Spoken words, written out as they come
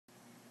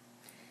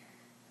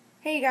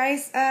Hey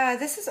guys,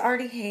 this is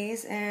Artie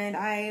Hayes, and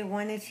I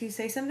wanted to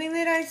say something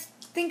that I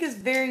think is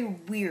very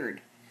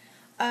weird.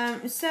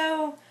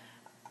 So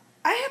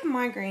I have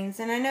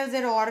migraines, and I know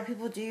that a lot of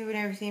people do and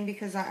everything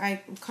because I'm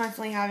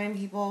constantly having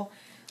people,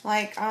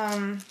 like,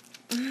 I'm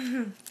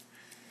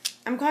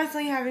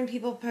constantly having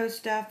people post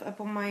stuff up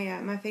on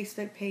my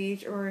Facebook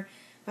page or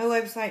my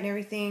website and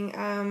everything,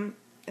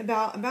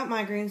 about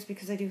migraines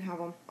because I do have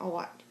them a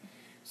lot.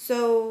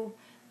 So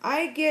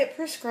I get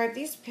prescribed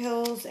these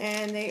pills,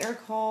 and they are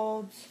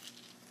called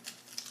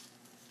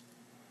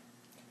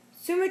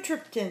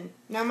Sumatriptan.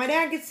 Now, my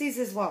dad gets these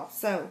as well,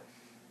 so,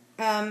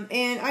 and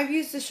I've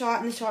used the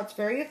shot, and the shot's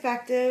very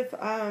effective.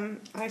 I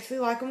actually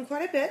like them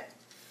quite a bit.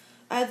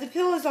 The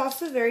pill is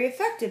also very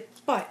effective,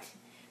 but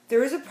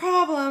there is a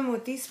problem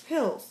with these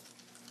pills.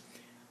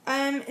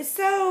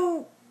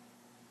 So,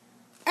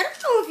 I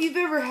don't know if you've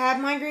ever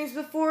had migraines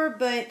before,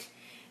 but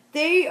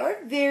they are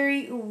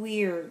very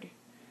weird.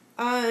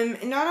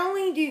 Not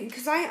only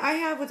because I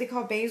have what they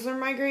call basilar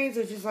migraines,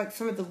 which is like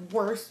some of the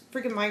worst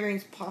freaking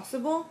migraines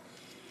possible.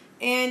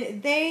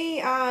 And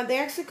they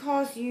actually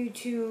cause you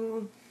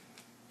to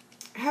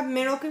have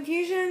mental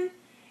confusion.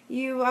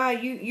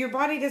 Your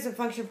body doesn't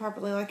function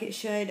properly like it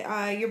should.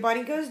 Your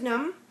body goes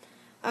numb.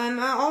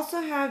 I also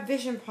have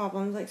vision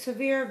problems, like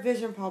severe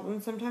vision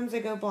problems. Sometimes I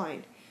go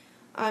blind.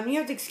 You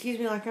have to excuse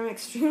me, like I'm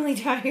extremely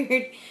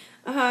tired.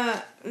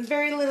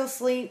 Very little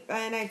sleep,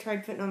 and I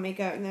tried putting on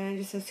makeup, and then I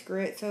just said screw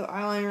it. So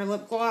eyeliner,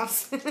 lip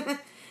gloss.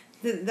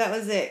 That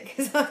was it,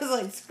 because I was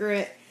like, screw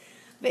it.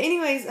 But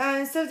anyways,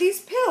 so these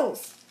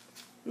pills.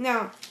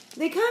 Now,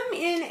 they come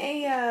in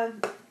a,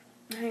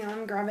 hang on, let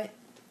me grab it.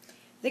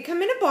 They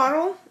come in a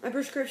bottle, a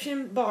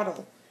prescription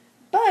bottle.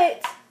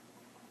 But,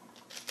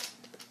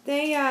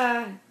 they,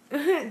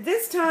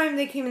 this time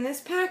they came in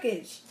this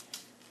package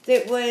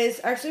that was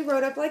actually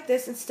rolled up like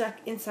this and stuck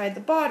inside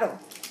the bottle.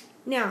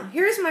 Now,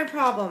 here's my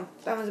problem.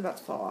 That one's about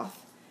to fall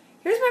off.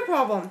 Here's my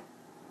problem.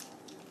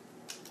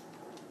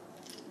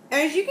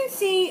 As you can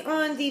see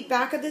on the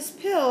back of this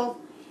pill,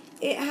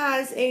 it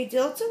has a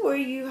deal to where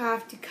you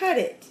have to cut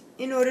it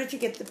in order to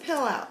get the pill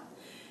out.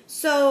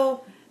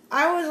 So,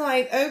 I was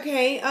like,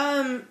 okay,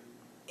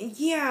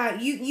 yeah,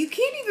 you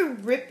can't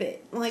even rip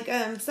it. Like,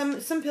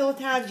 some pill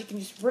tabs, you can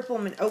just rip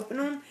them and open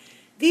them.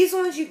 These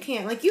ones you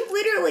can't. Like, you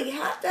literally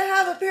have to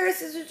have a pair of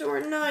scissors or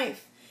a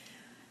knife.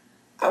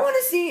 I want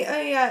to see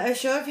a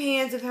show of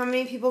hands of how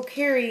many people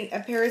carry a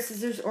pair of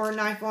scissors or a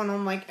knife on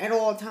them, like, at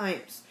all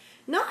times.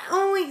 Not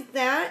only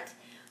that,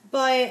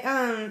 but,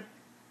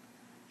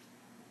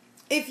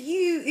 if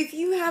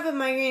you have a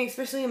migraine,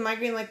 especially a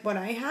migraine like what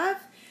I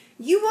have,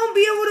 you won't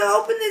be able to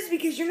open this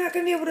because you're not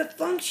going to be able to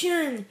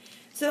function.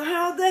 So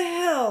how the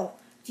hell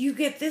do you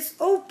get this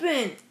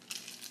open?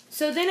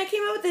 So then I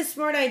came up with this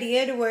smart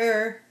idea to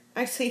where,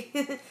 actually,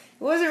 it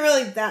wasn't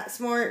really that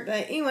smart,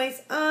 but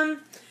anyways,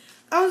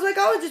 I was like,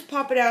 I would just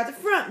pop it out the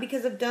front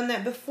because I've done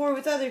that before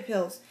with other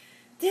pills.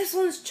 This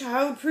one's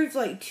childproof,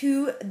 like,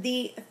 to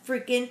the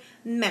freaking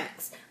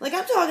max. Like,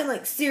 I'm talking,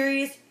 like,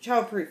 serious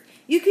childproof.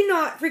 You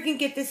cannot freaking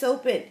get this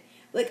open.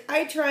 Like,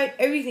 I tried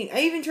everything.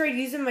 I even tried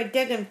using my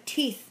daggum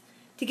teeth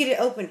to get it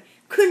open.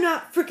 Could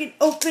not freaking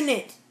open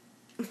it.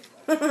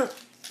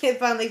 It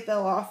finally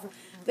fell off.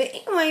 But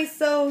anyway,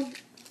 so,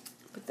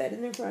 put that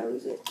in there before I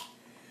lose it.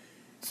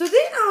 So then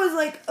I was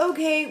like,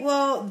 okay,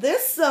 well,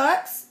 this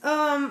sucks.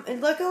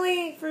 And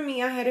luckily for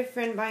me, I had a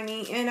friend by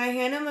me, and I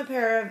hand him I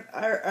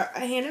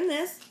hand him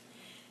this,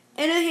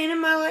 and I hand him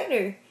my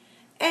lighter.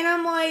 And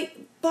I'm like,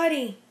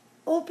 buddy,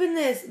 open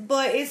this.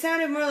 But it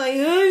sounded more like,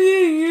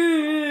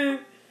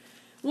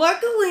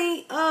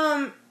 luckily,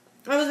 I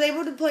was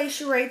able to play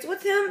charades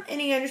with him,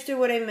 and he understood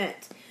what I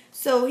meant.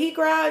 So he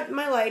grabbed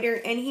my lighter,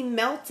 and he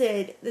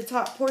melted the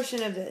top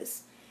portion of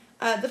this,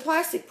 the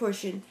plastic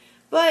portion.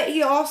 But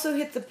he also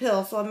hit the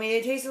pill, so I mean,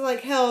 it tasted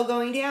like hell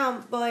going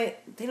down,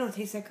 but they don't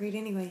taste that great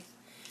anyways.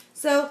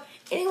 So,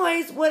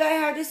 anyways, what I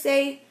have to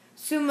say,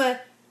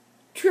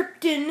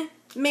 Sumatriptan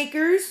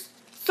makers,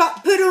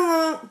 stop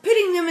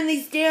putting them in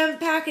these damn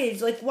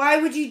packages. Like, why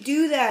would you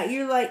do that?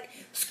 You're like,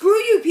 screw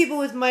you people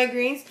with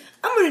migraines.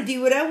 I'm going to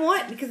do what I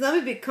want because I'm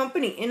a big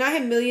company and I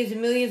have millions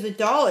and millions of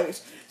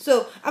dollars.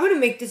 So, I'm going to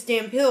make this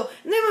damn pill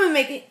and then I'm going to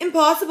make it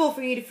impossible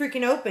for you to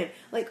freaking open.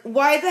 Like,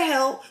 why the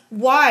hell?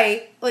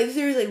 Why? Like,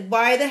 seriously,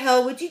 why the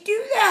hell would you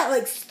do that?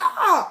 Like,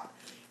 stop!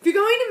 If you're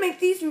going to make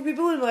these for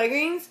people with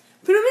migraines,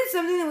 put them in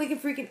something that we can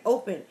freaking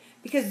open.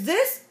 Because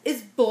this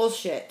is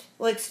bullshit.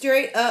 Like,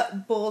 straight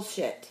up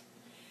bullshit.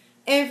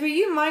 And for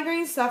you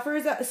migraine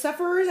sufferers out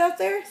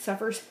there, if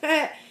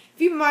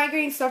you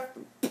migraine suffer,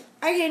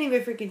 I can't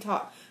even freaking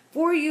talk.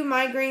 For you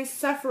migraine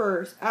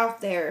sufferers out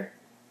there,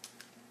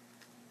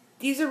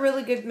 these are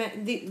really good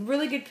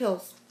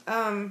pills.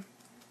 They'll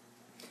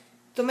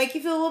make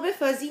you feel a little bit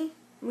fuzzy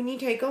when you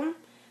take them,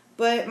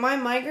 but my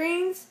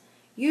migraines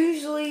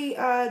usually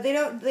they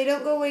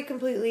don't go away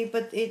completely,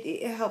 but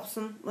it helps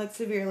them like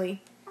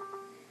severely.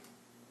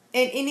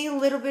 And any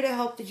little bit of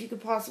help that you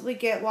could possibly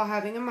get while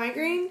having a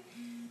migraine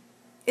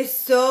is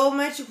so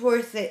much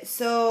worth it.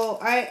 So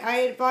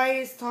I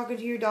advise talking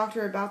to your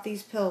doctor about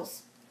these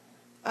pills.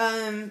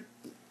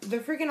 They're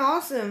freaking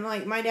awesome.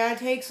 Like, my dad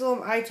takes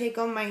them, I take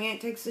them, my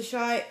aunt takes the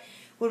shot.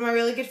 One of my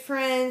really good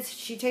friends,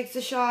 she takes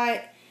the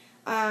shot.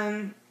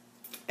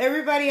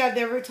 Everybody I've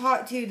ever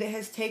talked to that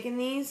has taken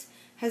these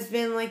has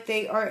been like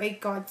they are a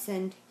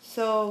godsend.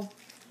 So,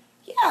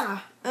 yeah.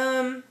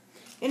 And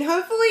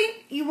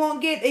hopefully you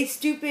won't get a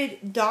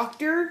stupid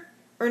doctor,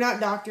 or not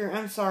doctor,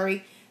 I'm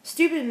sorry,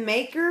 stupid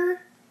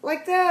maker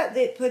like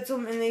that puts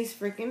them in these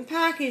freaking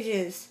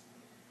packages.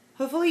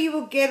 Hopefully you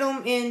will get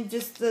them in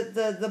just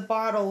the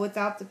bottle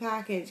without the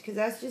package, because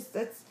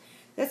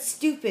that's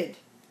stupid.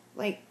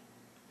 Like,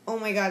 oh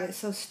my god, it's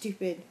so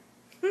stupid.